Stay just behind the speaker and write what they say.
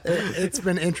It's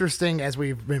been interesting as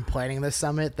we've been planning this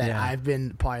summit that Yeah. I've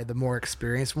been probably the more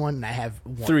experienced one, and I have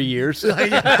 3 years. I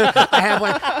have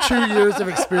like 2 years of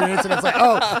experience, and it's like,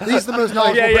 oh, he's the most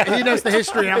knowledgeable. Yeah. But he knows the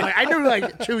history. And I'm like, I knew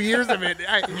like 2 years of it.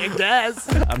 I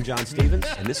guess. I'm John Stevens,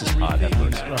 and this is Pod Have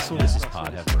Mercy. This is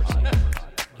Pod Have Mercy.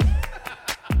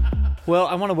 Well,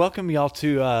 I want to welcome y'all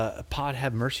to Pod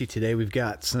Have Mercy today. We've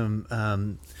got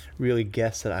some really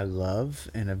guests that I love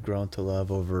and have grown to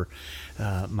love over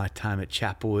my time at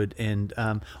Chapelwood. And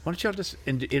why don't y'all just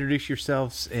introduce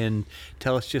yourselves and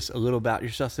tell us just a little about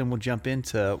yourselves, and we'll jump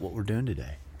into what we're doing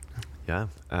today. Yeah,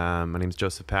 my name is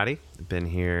Joseph Patty. I've been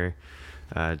here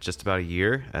just about a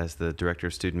year as the Director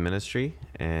of Student Ministry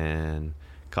and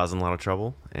causing a lot of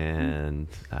trouble, and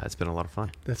it's been a lot of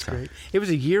fun. That's great. It was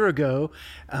a year ago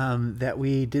that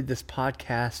we did this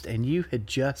podcast, and you had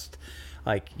just,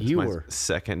 like, you My were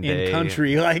second in day.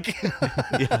 country, like,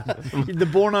 the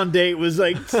born on date was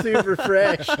like super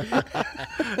fresh.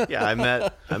 Yeah, I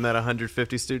met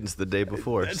 150 students the day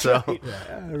before. That's so right.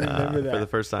 I remember that. for the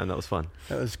first time, that was fun.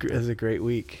 That was a great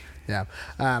week. Yeah.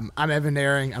 I'm Evan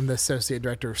Naring. I'm the Associate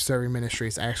Director of Serving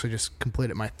Ministries. I actually just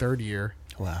completed my third year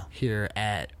Wow. here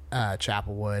at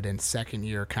Chapelwood, and second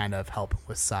year kind of helping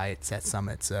with sites at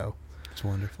Summit. So It's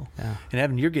wonderful. Yeah. And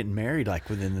Evan, you're getting married like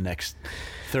within the next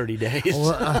 30 days.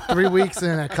 well, 3 weeks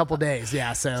and a couple days.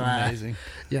 Yeah. So It's amazing.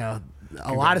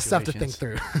 A lot of stuff to think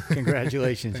through.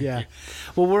 Congratulations. Yeah.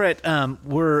 Well,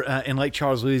 we're in Lake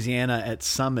Charles, Louisiana at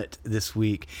Summit this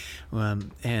week.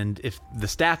 And if the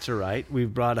stats are right,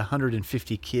 we've brought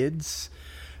 150 kids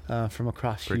from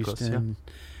across Pretty close, Houston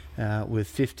with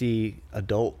 50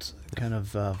 adult kind of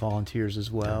volunteers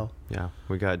as well. Yeah,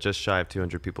 we got just shy of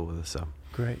 200 people with us. So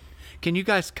Great. Can you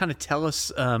guys kind of tell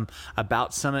us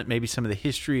about Summit, maybe some of the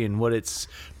history and what its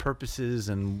purpose is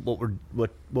and what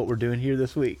we're doing here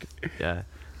this week? yeah.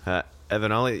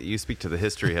 Evan, I'll let you speak to the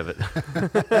history of it.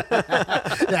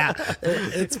 Yeah,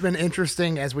 it's been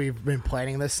interesting as we've been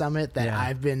planning this summit that Yeah.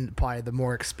 I've been probably the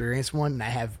more experienced one, and I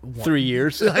have 3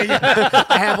 years. I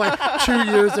have like 2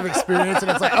 years of experience,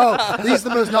 and it's like, oh, he's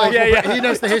the most knowledgeable. Yeah. But he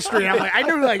knows the history. And I'm like, I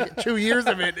knew like 2 years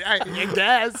of it. I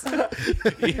guess.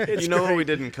 You know what we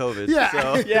did in COVID. Yeah,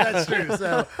 So. yeah, that's true.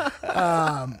 So,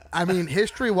 I mean,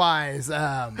 history-wise,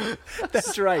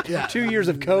 That's right. Yeah. 2 years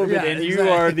of COVID, yeah, and you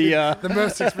exactly. are the. the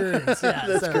most experienced. Yeah,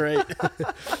 That's great.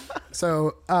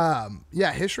 So,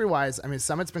 history-wise, I mean,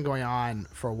 Summit's been going on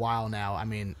for a while now. I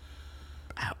mean,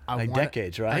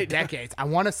 Decades, right? Decades. I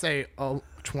want to say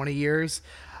 20 years,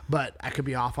 but I could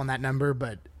be off on that number.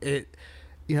 But it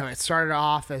started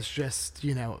off as just,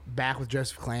 back with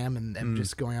Joseph Clam and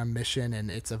just going on mission, and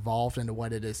it's evolved into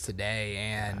what it is today.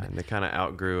 And And they kind of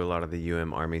outgrew a lot of the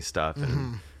Army stuff,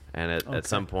 and at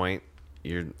some point,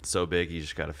 you're so big, you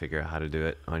just got to figure out how to do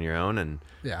it on your own, and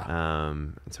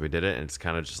and so we did it, and it's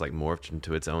kind of just like morphed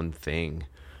into its own thing,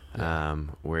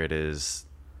 where it is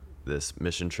this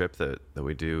mission trip that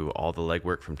we do all the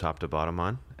legwork from top to bottom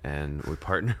on, and we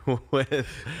partner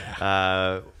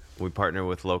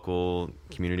with local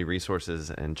community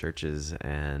resources and churches,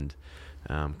 and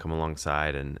come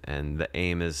alongside, and the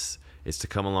aim is to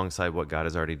come alongside what God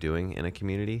is already doing in a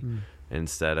community,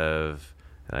 instead of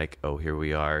like, oh, here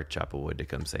we are, Chapelwood, to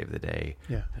come save the day.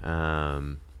 Yeah.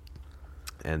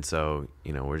 And so,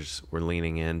 we're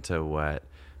leaning into what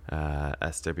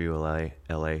SWLA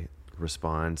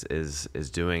Responds is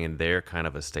doing, and they're kind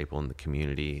of a staple in the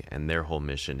community, and their whole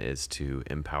mission is to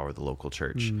empower the local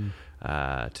church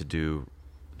to do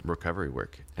recovery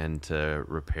work and to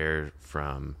repair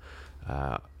from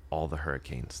all the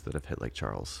hurricanes that have hit Lake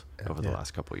Charles over the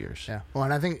last couple of years. yeah, well,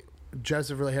 and I think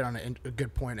Joseph really hit on a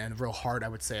good point and real hard, I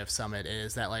would say, of Summit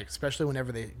is that, like, especially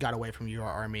whenever they got away from UR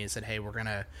Army and said, hey, we're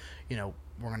gonna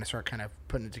start kind of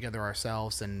putting it together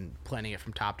ourselves and planning it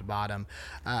from top to bottom.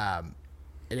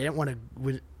 They didn't want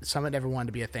to. Summit never wanted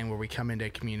to be a thing where we come into a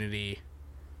community,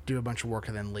 do a bunch of work,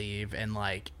 and then leave. And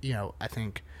I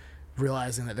think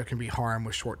realizing that there can be harm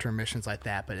with short-term missions like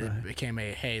that, but it became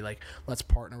let's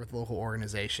partner with local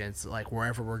organizations, like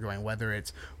wherever we're going, whether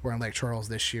it's we're in Lake Charles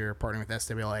this year partnering with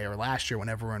SWLA, or last year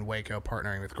whenever we're in Waco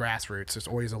partnering with Grassroots. There's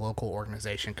always a local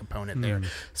organization component there,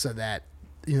 so that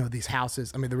these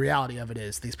houses, I mean, the reality of it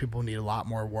is these people need a lot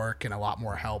more work and a lot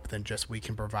more help than just we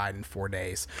can provide in 4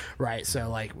 days, right?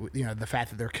 So the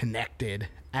fact that they're connected,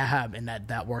 and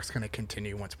that work's going to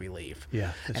continue once we leave.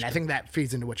 Yeah. And I think that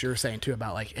feeds into what you're saying too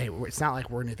about, like, hey, it's not like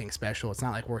we're anything special. It's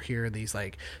not like we're here these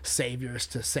like saviors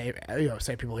to save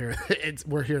people here.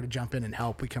 We're here to jump in and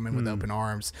help. We come in with open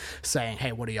arms saying,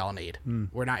 hey, what do y'all need?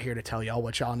 We're not here to tell y'all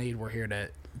what y'all need. We're here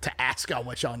to ask y'all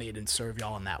what y'all need and serve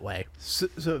y'all in that way. So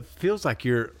it feels like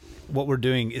what we're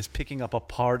doing is picking up a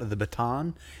part of the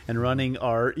baton and running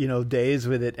our days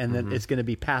with it, and then it's going to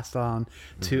be passed on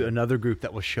to another group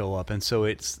that will show up. And so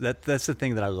that's the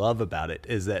thing that I love about it,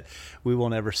 is that we will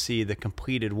never see the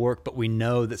completed work, but we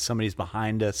know that somebody's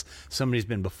behind us, somebody's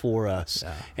been before us,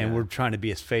 and we're trying to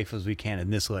be as faithful as we can in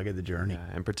this leg of the journey.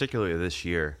 Yeah, and particularly this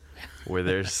year, where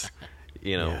there's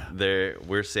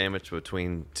we're sandwiched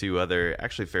between two other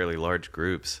actually fairly large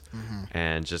groups,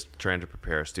 and just trying to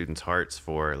prepare our students' hearts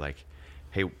for like,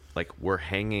 hey, like we're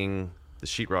hanging the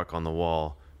sheetrock on the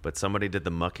wall, but somebody did the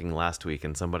mucking last week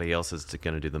and somebody else is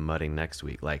going to do the mudding next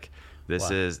week. Like this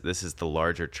is the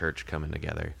larger church coming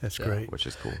together. That's great, which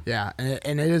is cool. Yeah,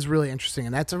 and it is really interesting,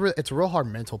 and it's a real hard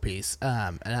mental piece,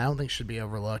 and I don't think it should be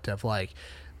overlooked. Of like,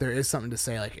 there is something to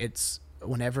say, like it's.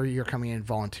 Whenever you're coming in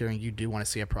volunteering, you do want to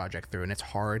see a project through, and it's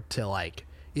hard to like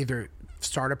either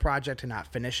start a project and not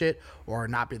finish it or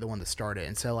not be the one to start it.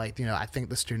 And so like, I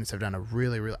think the students have done a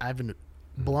really I've been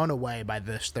blown away by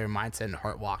their mindset and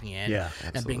heart walking in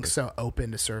and being so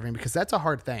open to serving, because that's a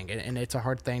hard thing, and it's a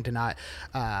hard thing to not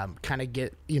kind of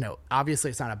get, obviously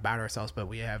it's not about ourselves, but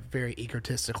we have very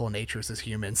egotistical natures as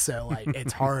humans, so like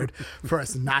it's hard for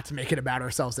us not to make it about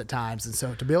ourselves at times. And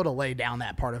so to be able to lay down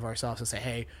that part of ourselves and say,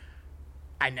 hey,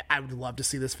 I would love to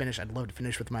see this finish. I'd love to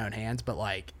finish with my own hands, but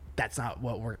like that's not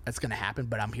that's going to happen.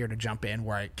 But I'm here to jump in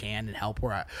where I can and help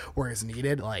where it's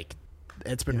needed. Like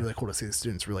it's been really cool to see the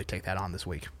students really take that on this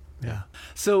week. Yeah.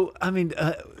 So I mean,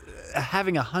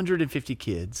 having 150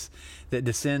 kids that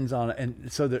descends on,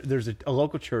 and so there's a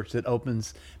local church that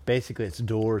opens basically its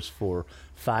doors for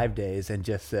 5 days and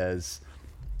just says,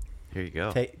 "Here you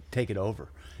go, take it over."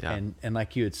 Yeah. And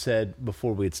like you had said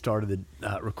before we had started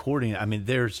the recording, I mean,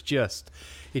 it's just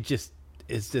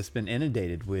been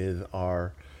inundated with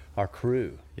our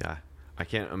crew. Yeah. I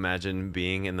can't imagine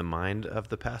being in the mind of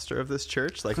the pastor of this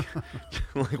church, like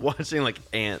like watching like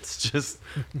ants just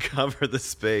cover the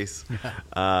space,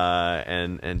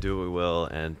 and do what we will,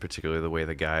 and particularly the way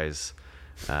the guys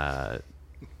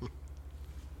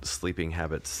sleeping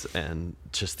habits and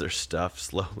just their stuff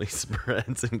slowly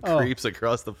spreads and creeps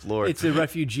across the floor. It's a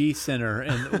refugee center,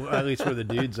 and at least where the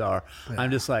dudes are. Yeah.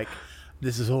 I'm just like,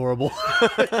 this is horrible.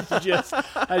 It's just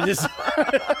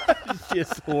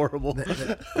horrible.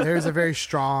 There's a very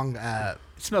strong it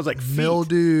smells like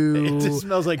mildew. It just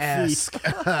smells like feet.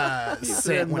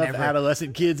 Scent whenever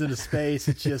adolescent kids into space,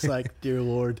 it's just like, dear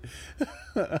Lord.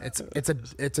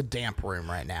 It's a damp room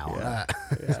right now. Yeah.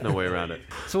 There's no way around it.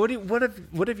 So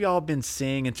what have y'all been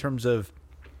seeing in terms of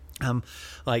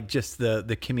like just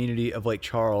the community of Lake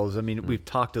Charles? I mean, we've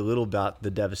talked a little about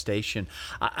the devastation.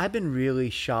 I've been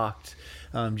really shocked.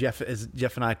 Jeff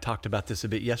and I talked about this a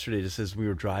bit yesterday, just as we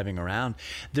were driving around.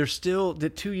 There's still,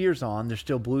 2 years on, there's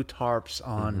still blue tarps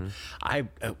on.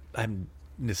 I'm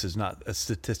this is not a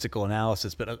statistical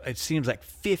analysis, but it seems like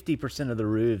 50% of the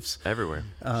roofs everywhere.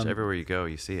 Everywhere you go,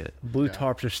 you see it. Blue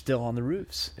tarps are still on the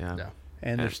roofs. Yeah.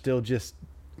 And they're still just,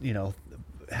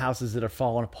 houses that are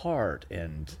falling apart.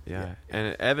 And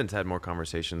and Evan's had more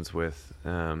conversations with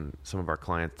some of our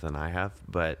clients than I have,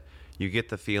 but you get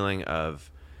the feeling of,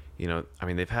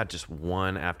 they've had just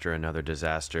one after another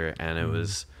disaster, and it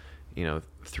was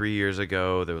 3 years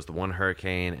ago there was the one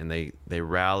hurricane, and they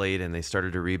rallied and they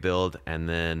started to rebuild, and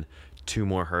then 2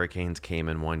 more hurricanes came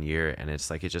in 1 year, and it's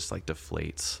like it just like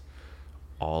deflates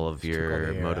all of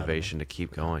your motivation to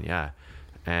keep going.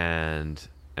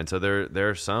 And so there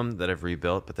are some that have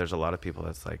rebuilt, but there's a lot of people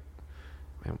that's like,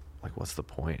 man, like what's the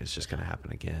point? It's just going to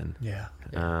happen again.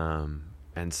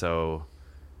 And so,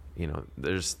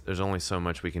 there's only so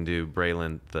much we can do.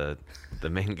 Braylon, the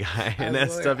main guy in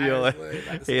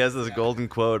SWLA, he has this golden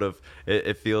quote of,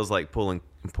 it feels like pouring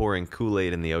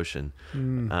Kool-Aid in the ocean,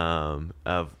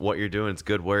 of what you're doing. It's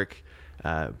good work,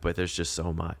 but there's just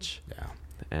so much. Yeah.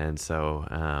 And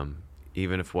so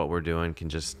even if what we're doing can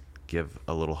just give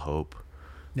a little hope,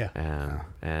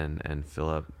 and fill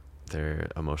up their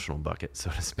emotional bucket, so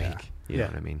to speak. You know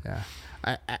what I mean? Yeah.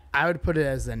 I would put it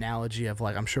as the analogy of,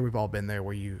 like, I'm sure we've all been there,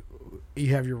 where you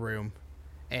have your room,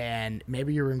 and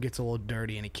maybe your room gets a little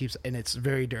dirty, and it's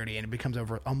very dirty, and it becomes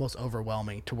almost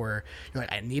overwhelming to where you're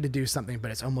like, I need to do something, but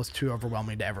it's almost too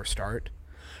overwhelming to ever start.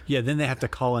 Yeah, then they have to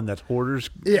call in that hoarders,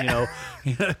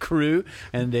 crew,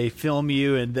 and they film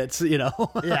you, and that's lift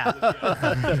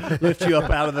you up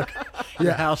out of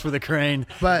your house with a crane.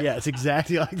 But it's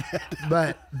exactly like that.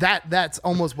 But that's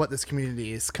almost what this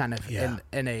community is kind of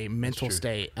in a mental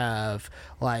state of,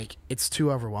 like, it's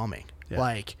too overwhelming. Yeah.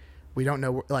 Like, We don't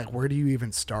know, like, where do you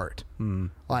even start?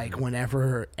 Like,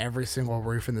 whenever every single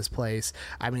roof in this place,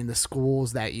 I mean, the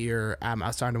schools that year, I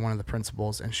was talking to one of the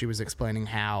principals, and she was explaining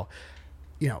how,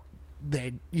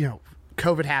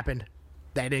 COVID happened.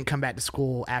 They didn't come back to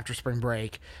school after spring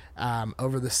break.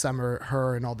 Over the summer,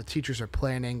 her and all the teachers are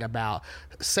planning about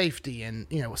safety and,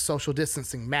 social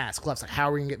distancing, masks, gloves. Like, how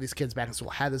are we going to get these kids back in school?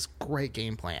 Had this great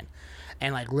game plan.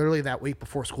 And, like, literally that week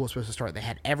before school was supposed to start, they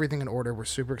had everything in order. We're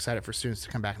super excited for students to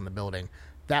come back in the building.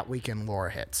 That weekend, Laura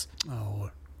hits.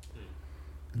 Oh.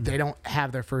 They don't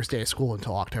have their first day of school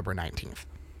until October 19th.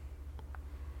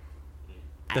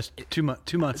 That's 2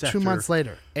 months after. 2 months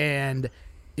later. And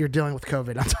you're dealing with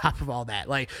COVID on top of all that.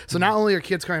 Like, so not only are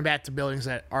kids coming back to buildings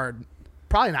that are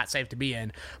probably not safe to be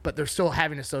in, but they're still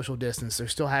having to social distance. They're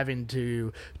still having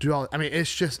to do all. I mean,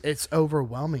 it's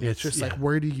overwhelming. It's just like,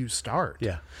 where do you start?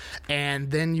 Yeah. And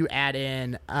then you add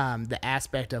in the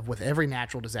aspect of, with every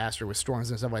natural disaster, with storms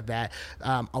and stuff like that,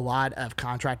 a lot of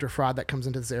contractor fraud that comes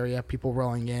into this area. People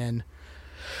rolling in,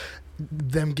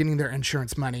 them getting their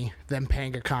insurance money, them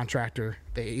paying a contractor.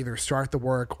 They either start the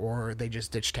work or they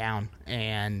just ditch town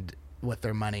and with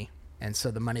their money. And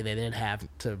so the money they did have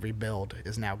to rebuild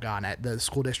is now gone. The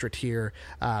school district here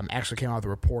actually came out with a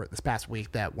report this past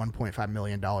week that $1.5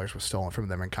 million was stolen from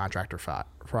them in contractor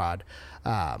fraud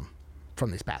from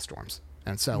these past storms.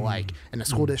 And so, like, in a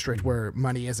school district where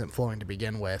money isn't flowing to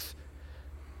begin with,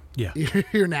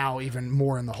 you're now even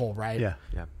more in the hole, right? Yeah.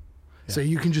 So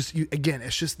you can again,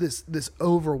 it's just this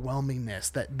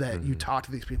overwhelmingness that you talk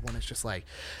to these people, and it's just like,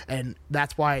 and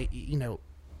that's why,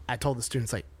 I told the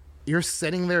students, like, you're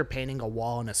sitting there painting a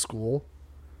wall in a school,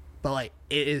 but, like,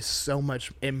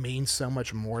 it means so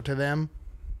much more to them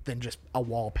than just a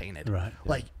wall painted. Right.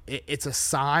 Like, it's a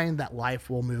sign that life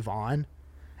will move on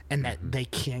and that they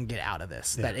can get out of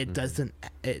this, that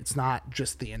it's not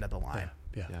just the end of the line.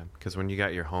 Yeah. Because when you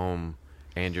got your home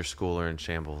and your school are in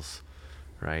shambles,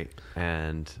 right?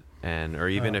 Or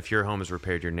even if your home is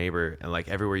repaired, your neighbor, and, like,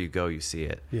 everywhere you go, you see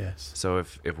it. Yes. So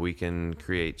if we can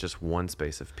create just one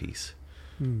space of peace,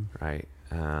 right?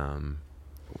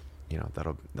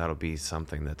 That'll be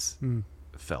something that's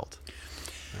felt.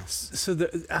 So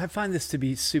I find this to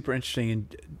be super interesting,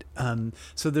 and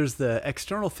so there's the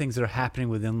external things that are happening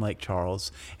within Lake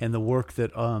Charles and the work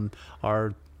that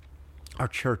our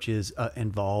church is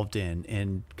involved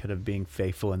in kind of being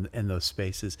faithful in those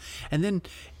spaces, and then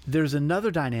there's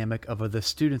another dynamic of the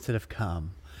students that have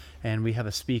come. And we have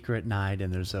a speaker at night,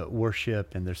 and there's a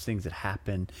worship, and there's things that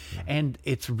happen. And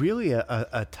it's really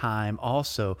a time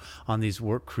also on these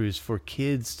work crews for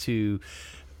kids to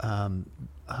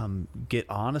get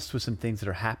honest with some things that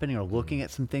are happening, or looking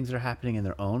at some things that are happening in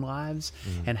their own lives,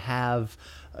 and have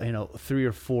 3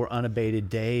 or 4 unabated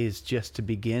days just to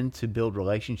begin to build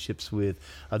relationships with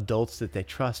adults that they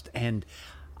trust. And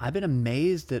I've been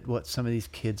amazed at what some of these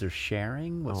kids are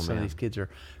sharing, of these kids are.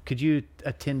 Could you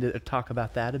attend to talk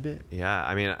about that a bit? Yeah,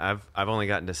 I mean, I've only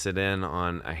gotten to sit in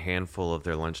on a handful of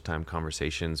their lunchtime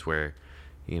conversations where,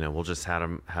 we'll just have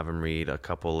them read a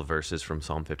couple of verses from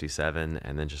Psalm 57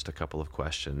 and then just a couple of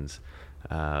questions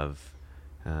of,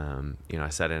 I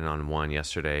sat in on one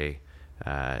yesterday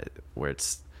where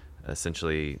it's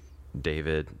essentially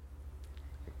David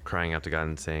crying out to God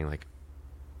and saying, like,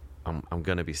 I'm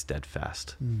going to be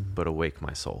steadfast, but awake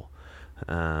my soul.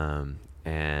 And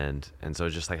so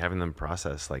just, like, having them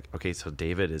process, like, okay, so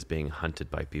David is being hunted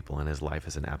by people and his life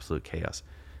is in absolute chaos.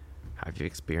 Have you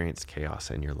experienced chaos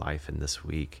in your life in this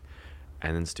week?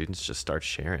 And then students just start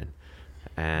sharing,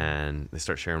 and they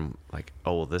start sharing, like,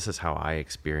 oh, well, this is how I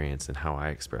experience and how I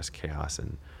express chaos.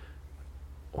 And,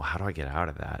 well, how do I get out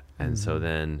of that? And so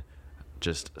then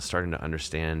just starting to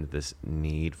understand this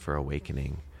need for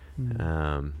awakening.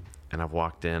 And I've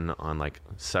walked in on, like,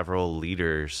 several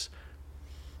leaders,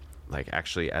 like,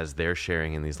 actually, as they're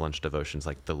sharing in these lunch devotions,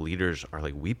 like, the leaders are,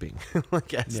 like, weeping,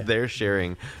 like, as they're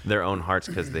sharing their own hearts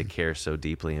because they care so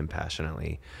deeply and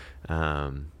passionately.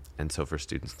 And so for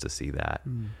students to see that,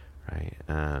 right?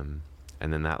 And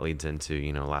then that leads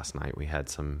into, last night we had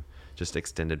some just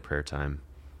extended prayer time.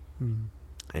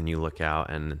 And you look out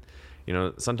and,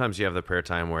 sometimes you have the prayer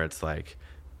time where it's like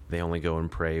they only go and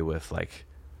pray with, like,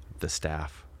 the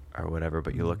staff or whatever,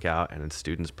 but you look out and it's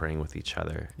students praying with each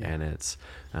other, and it's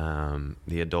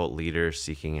the adult leaders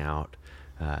seeking out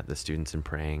the students and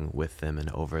praying with them and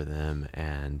over them.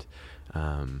 And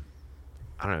I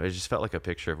don't know, it just felt like a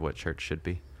picture of what church should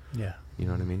be. Yeah. You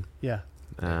know what I mean? Yeah.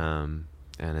 And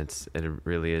it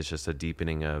really is just a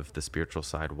deepening of the spiritual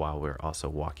side while we're also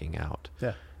walking out.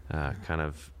 Yeah. Kind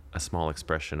of a small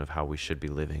expression of how we should be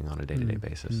living on a day-to-day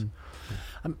basis.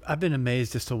 I've been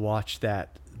amazed just to watch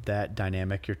that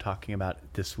dynamic you're talking about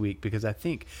this week, because I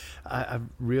think I've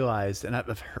realized, and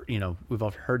I've heard, we've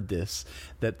all heard this,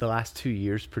 that the last 2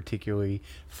 years, particularly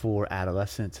for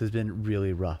adolescents, has been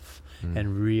really rough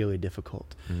and really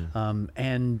difficult.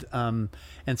 And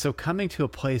so coming to a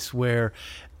place where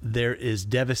there is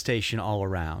devastation all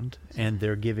around and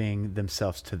they're giving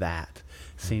themselves to that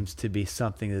seems to be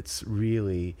something that's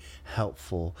really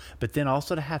helpful. But then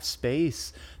also to have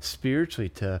space spiritually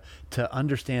to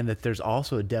understand that there's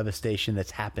also a devastation that's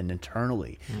happened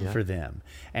internally for them,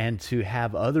 and to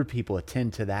have other people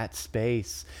attend to that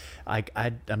space.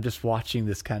 I'm just watching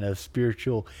this kind of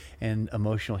spiritual and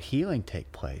emotional healing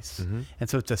take place. And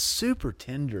so it's a super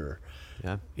tender,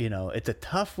 it's a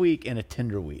tough week and a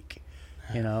tender week.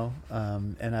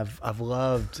 And I've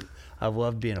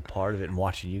loved being a part of it and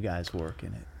watching you guys work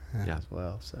in it as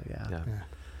well. So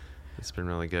it's been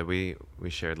really good. We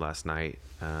shared last night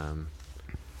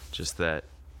just that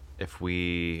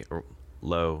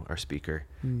our speaker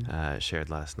shared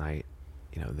last night,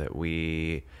 that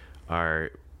we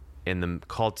are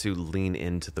called to lean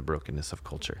into the brokenness of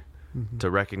culture, to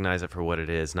recognize it for what it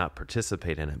is, not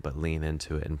participate in it, but lean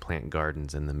into it and plant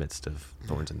gardens in the midst of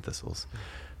thorns and thistles.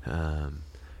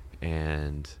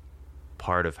 And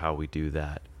part of how we do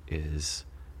that is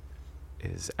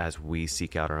as we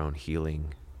seek out our own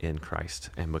healing in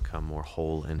Christ and become more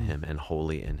whole in Him and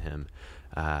holy in Him,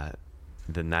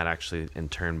 then that actually in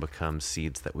turn becomes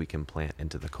seeds that we can plant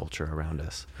into the culture around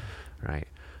us, right?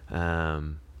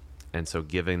 And so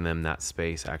giving them that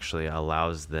space actually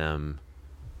allows them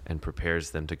and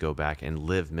prepares them to go back and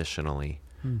live missionally,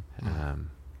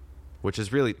 which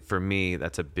is really, for me,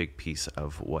 that's a big piece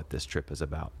of what this trip is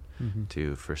about.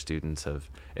 For students,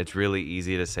 it's really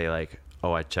easy to say like,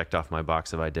 oh, I checked off my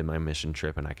box if I did my mission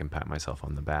trip and I can pat myself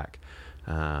on the back.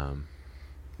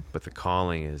 But the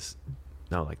calling is,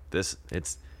 no, like this,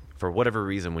 it's for whatever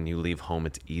reason, when you leave home,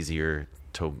 it's easier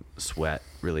to sweat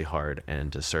really hard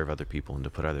and to serve other people and to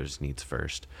put others' needs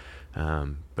first.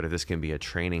 But if this can be a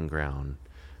training ground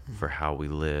for how we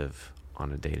live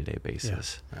on a day-to-day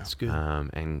basis, that's good.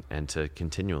 And to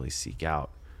continually seek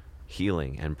out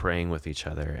healing and praying with each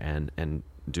other and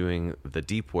doing the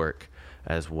deep work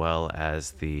as well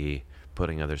as the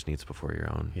putting others' needs before your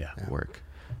own work.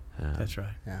 That's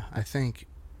right. Yeah, I think,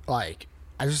 I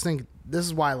just think this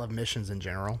is why I love missions in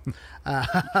general.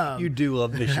 You do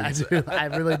love missions. I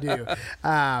really do.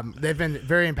 They've been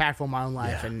very impactful in my own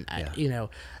life, and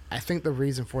I think the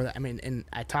reason for that, and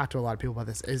I talk to a lot of people about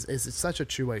this, is it's such a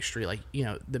two-way street. Like,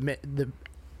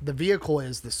 the vehicle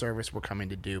is the service we're coming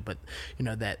to do, but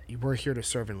that we're here to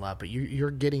serve and love, but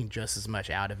you're getting just as much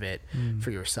out of it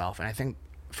for yourself. And I think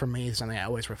for me, something I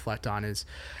always reflect on is,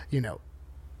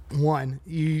 one,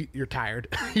 you're tired.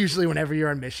 Usually whenever you're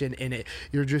on mission in it,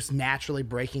 you're just naturally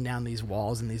breaking down these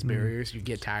walls and these barriers. You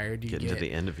get tired. You get to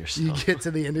the end of yourself. You get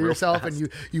to the end of yourself fast.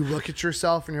 And you look at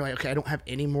yourself and you're like, okay, I don't have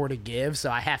any more to give. So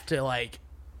I have to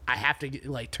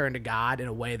turn to God in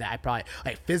a way that I probably,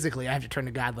 physically, I have to turn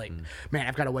to God man,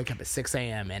 I've got to wake up at 6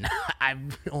 a.m. and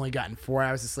I've only gotten 4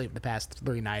 hours of sleep the past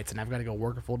 3 nights and I've got to go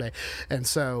work a full day. And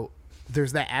so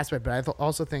there's that aspect, but I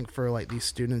also think for these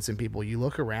students and people, you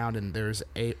look around and there's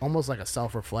almost like a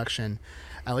self-reflection,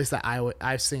 at least that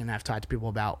I've seen and I've talked to people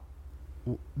about,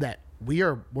 that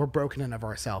we're broken in of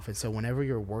ourselves. And so whenever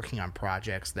you're working on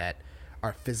projects that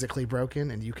are physically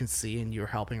broken and you can see and you're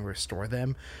helping restore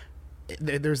them,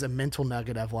 there's a mental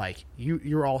nugget of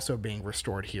you're also being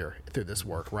restored here through this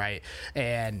work, right?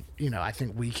 And I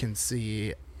think we can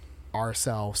see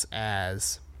ourselves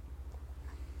as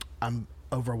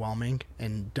overwhelming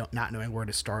and not knowing where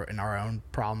to start in our own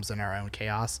problems and our own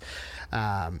chaos,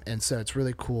 and so it's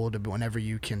really cool to whenever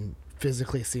you can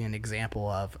physically see an example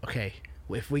of, okay,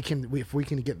 if we can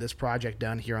get this project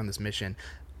done here on this mission,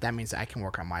 that means I can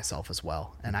work on myself as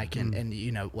well, and I can, and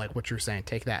like what you're saying,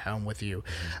 take that home with you,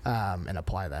 and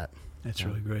apply that. That's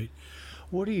really great.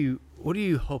 What are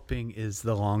you hoping is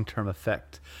the long-term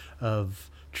effect of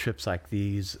trips like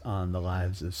these on the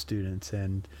lives of students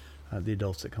and the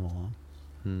adults that come along?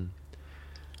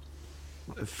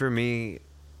 For me,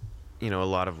 a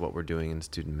lot of what we're doing in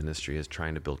student ministry is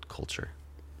trying to build culture,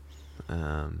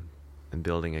 and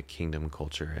building a kingdom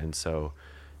culture. And so,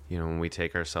 when we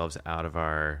take ourselves out of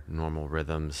our normal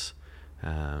rhythms,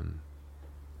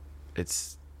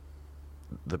 it's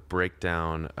the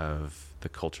breakdown of the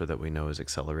culture that we know is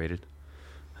accelerated.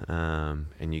 And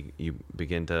you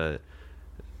begin to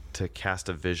cast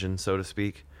a vision, so to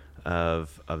speak,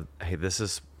 of hey, this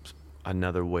is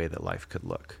another way that life could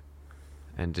look,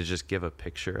 and to just give a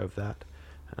picture of that.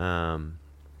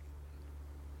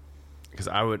 because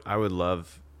I would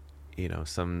love,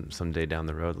 someday down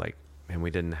the road, like, man, we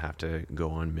didn't have to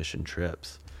go on mission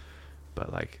trips,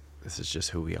 but like, this is just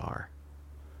who we are.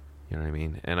 You know what I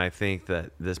mean? And I think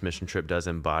that this mission trip does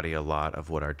embody a lot of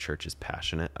what our church is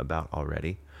passionate about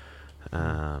already.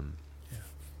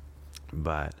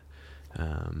 But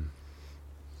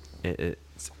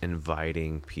it's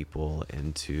inviting people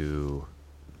into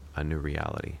a new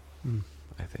reality,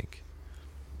 I think.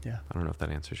 Yeah. I don't know if that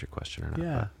answers your question or not.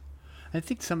 Yeah. I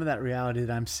think some of that reality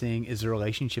that I'm seeing is the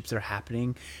relationships that are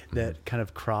happening that kind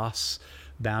of cross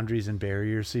boundaries and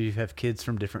barriers. So you have kids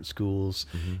from different schools,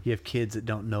 you have kids that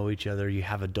don't know each other, you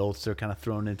have adults that are kind of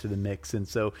thrown into the mix, and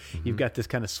so you've got this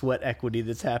kind of sweat equity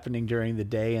that's happening during the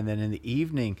day, and then in the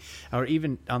evening, or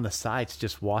even on the sites,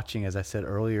 just watching, as I said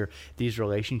earlier, these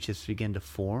relationships begin to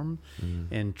form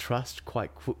and trust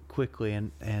quite quickly,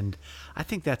 and I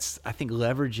think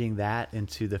leveraging that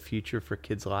into the future for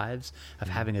kids' lives of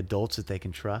having adults that they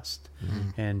can trust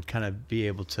and kind of be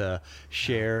able to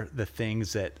share the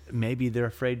things that maybe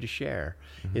they're afraid to share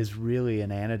is really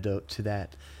an antidote to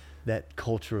that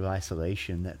culture of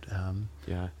isolation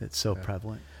that's so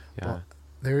prevalent. Well,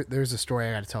 there's a story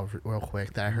I got to tell real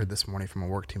quick that I heard this morning from a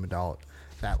work team adult,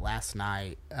 that last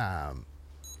night,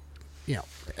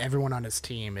 everyone on his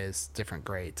team is different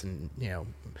grades, and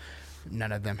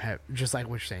none of them have, just like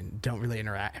what you're saying, don't really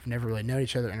interact, have never really known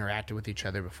each other, interacted with each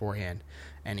other beforehand.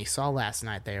 And he saw last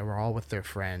night they were all with their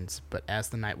friends, but as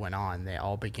the night went on, they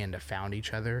all began to found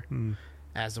each other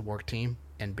as a work team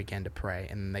and began to pray.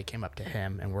 And then they came up to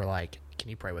him and were like, "Can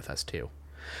you pray with us too?"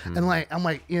 And like, I'm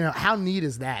like, how neat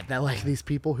is that? That like these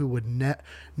people who would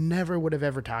never would have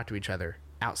ever talked to each other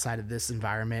outside of this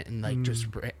environment, and like just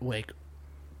like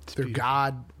their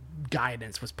God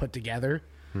guidance was put together,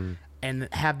 and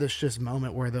have this just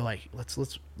moment where they're like, let's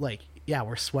like, yeah,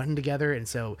 we're sweating together, and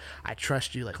so I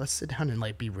trust you. Like, let's sit down and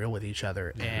like be real with each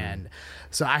other. And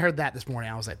so I heard that this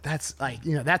morning. I was like, that's like,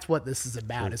 that's what this is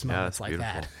about. Is moments like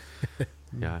that.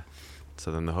 Yeah.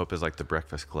 So then the hope is like the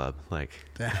Breakfast Club, like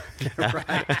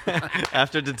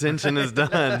after detention is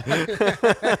done.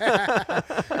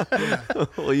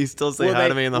 Will you still say hi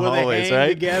to me in the hallways, they hang right?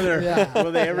 Together. Yeah.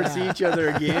 Will they ever see each other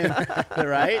again?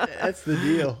 Right? That's the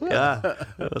deal. Yeah,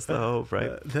 that's the hope,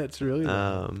 right? That's really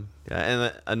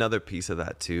and another piece of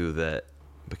that too that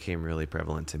became really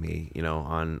prevalent to me.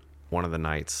 On one of the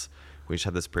nights, we just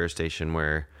had this prayer station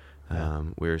where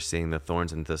we were seeing the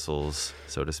thorns and thistles,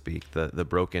 so to speak, the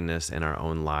brokenness in our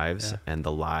own lives and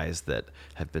the lies that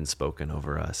have been spoken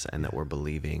over us and that we're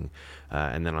believing.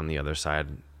 And then on the other side,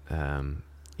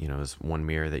 is one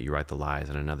mirror that you write the lies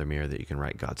and another mirror that you can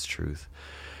write God's truth.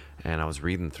 And I was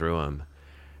reading through them,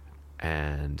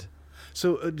 and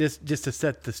so just to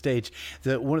set the stage,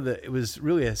 it was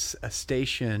really a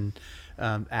station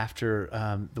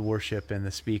after the worship and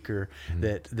the speaker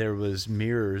that there was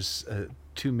mirrors.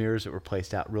 2 mirrors that were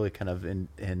placed out really kind of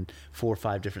in 4 or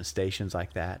 5 different stations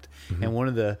like that. And one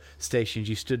of the stations,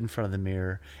 you stood in front of the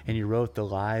mirror and you wrote the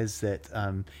lies that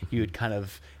you had kind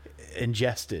of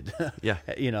ingested.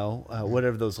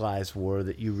 Whatever those lies were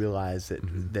that you realized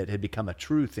that had become a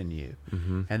truth in you.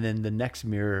 And then the next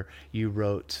mirror, you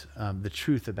wrote the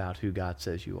truth about who God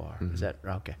says you are. Is that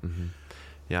okay?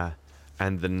 Yeah.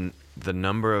 And the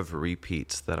number of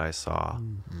repeats that I saw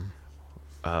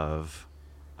of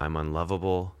I'm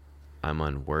unlovable, I'm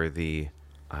unworthy,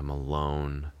 I'm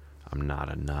alone, I'm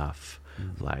not enough.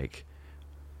 Like,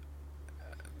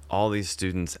 all these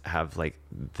students have like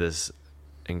this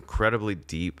incredibly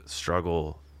deep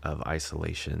struggle of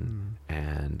isolation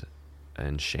and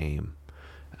shame.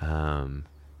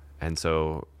 And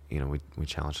so, we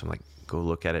challenge them, like, go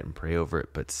look at it and pray over it,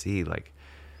 but see, like,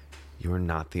 you're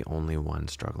not the only one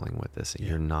struggling with this.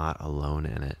 You're not alone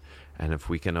in it. And if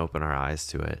we can open our eyes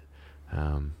to it,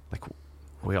 like,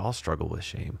 we all struggle with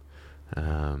shame.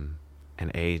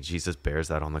 And A, Jesus bears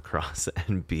that on the cross,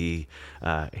 and B,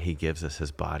 he gives us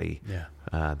his body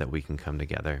that we can come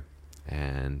together.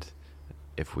 And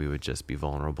if we would just be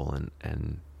vulnerable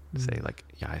and say, like,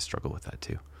 yeah, I struggle with that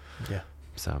too. Yeah.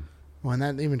 So. Well, and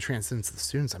that even transcends the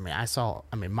students.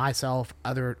 Myself,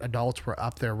 other adults were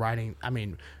up there writing,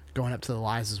 going up to the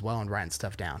lies as well and writing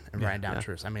stuff down and writing down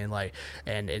truths.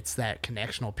 And it's that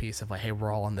connectional piece of like, hey,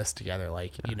 we're all in this together.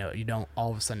 Like, you don't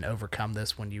all of a sudden overcome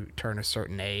this when you turn a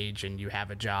certain age and you have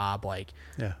a job. Like,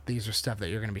 these are stuff that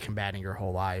you're going to be combating your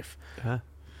whole life.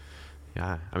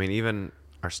 Yeah. Even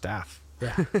our staff.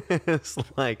 Yeah. It's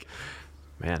like,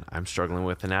 man, I'm struggling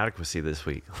with inadequacy this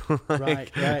week. Right.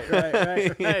 You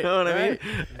know what I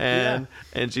mean?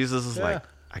 And Jesus is like,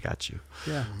 I got you.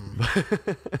 Yeah.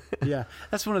 Yeah.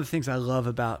 That's one of the things I love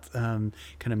about kind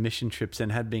of mission trips,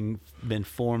 and had been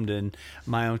formed in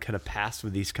my own kind of past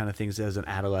with these kind of things as an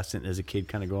adolescent, as a kid,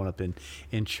 kind of growing up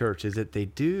in church, is that they,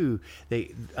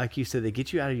 like you said, they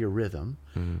get you out of your rhythm,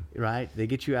 right? They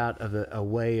get you out of a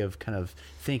way of kind of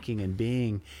thinking and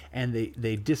being, and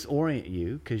they disorient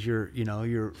you, because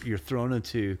you're thrown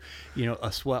into,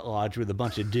 a sweat lodge with a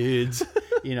bunch of dudes,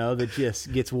 that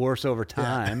just gets worse over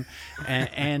time.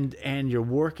 And you're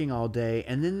working all day,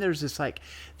 and then there's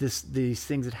these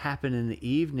things that happen in the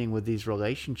evening with these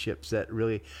relationships that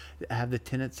really have the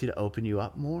tendency to open you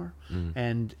up more.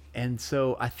 And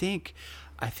so I think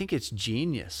it's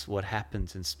genius what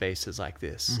happens in spaces like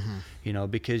this,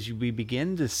 because we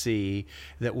begin to see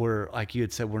that we're, like you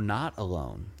had said, we're not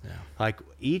alone. Yeah. Like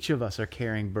each of us are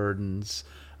carrying burdens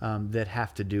that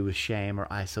have to do with shame or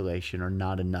isolation or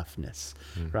not enoughness,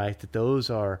 right? That those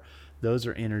are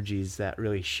energies that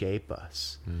really shape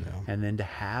us. And then to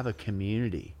have a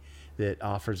community that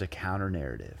offers a counter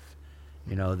narrative,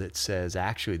 that says,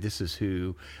 actually, this is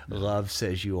who love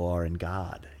says you are in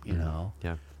God,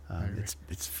 Yeah.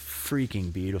 It's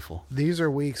freaking beautiful. These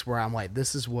are weeks where I'm like,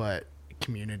 this is what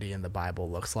community in the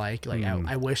Bible looks like. Like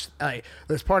I wish,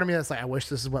 there's part of me that's like, I wish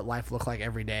this is what life looked like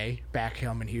every day back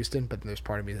home in Houston, but there's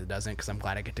part of me that doesn't, because I'm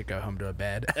glad I get to go home to a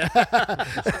bed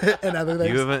and other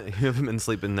things. You haven't been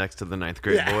sleeping next to the 9th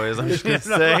grade boys, I'm just gonna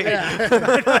say.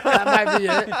 That might be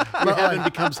it. But heaven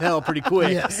becomes hell pretty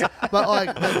quick. Yes, but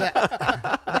like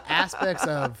the aspects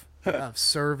of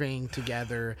serving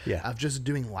together, of just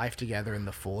doing life together in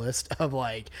the fullest, of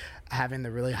like having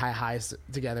the really high highs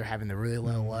together, having the really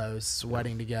low lows,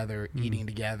 sweating together, eating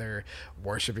together,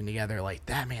 worshiping together, like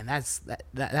that, man,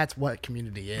 that's what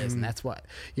community is. And that's what,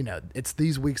 it's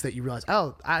these weeks that you realize,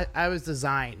 oh, I was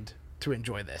designed to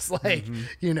enjoy this, like,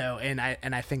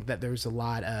 and I think that there's a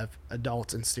lot of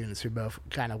adults and students who both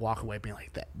kind of walk away being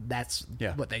like that's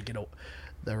what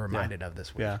they're reminded of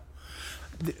this week. Yeah.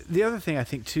 The other thing I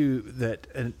think too, that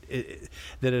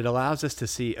it allows us to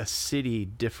see a city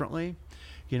differently,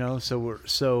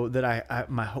 so that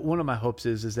one of my hopes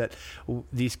is that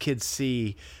these kids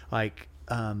see like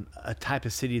a type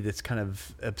of city that's kind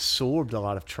of absorbed a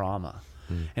lot of trauma.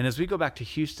 And as we go back to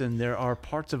Houston, there are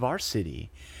parts of our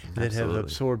city that have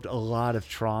absorbed a lot of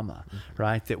trauma,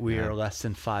 right? That we are less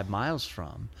than 5 miles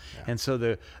from. Yeah. And so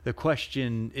the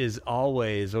question is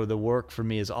always, or the work for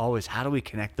me is always, how do we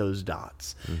connect those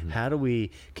dots? How do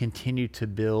we continue to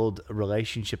build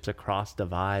relationships across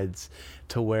divides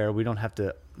to where we don't have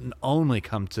to only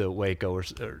come to Waco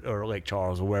or Lake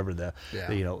Charles or wherever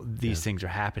these things are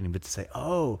happening, but to say,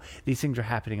 oh, these things are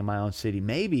happening in my own city,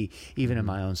 maybe even in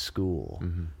my own school,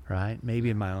 right? Maybe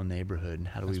in my own neighborhood. And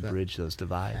how do we bridge those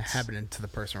divides? Happening to the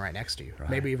person right next to you, right.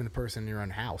 Maybe even the person in your own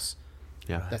house,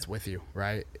 that's with you,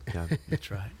 right? Yeah,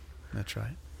 that's right. That's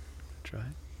right.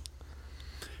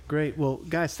 Great. Well,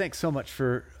 guys, thanks so much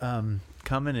for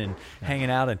coming and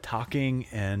hanging out and talking,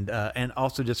 and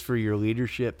also just for your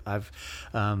leadership. I've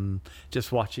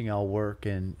just watching y'all work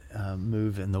and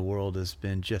move in the world has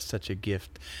been just such a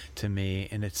gift to me,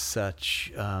 and it's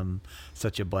such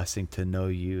a blessing to know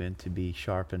you and to be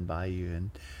sharpened by you,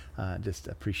 and just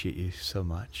appreciate you so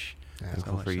much. Yeah,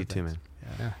 so for you too, man.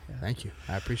 Yeah, thank you.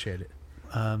 I appreciate it.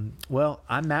 Well,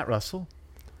 I'm Matt Russell.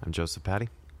 I'm Joseph Patty.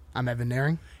 I'm Evan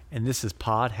Naring. And this is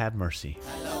Pod Have Mercy.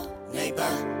 Hello,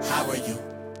 neighbor, how are you?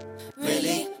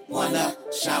 Really wanna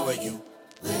shower you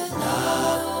with love.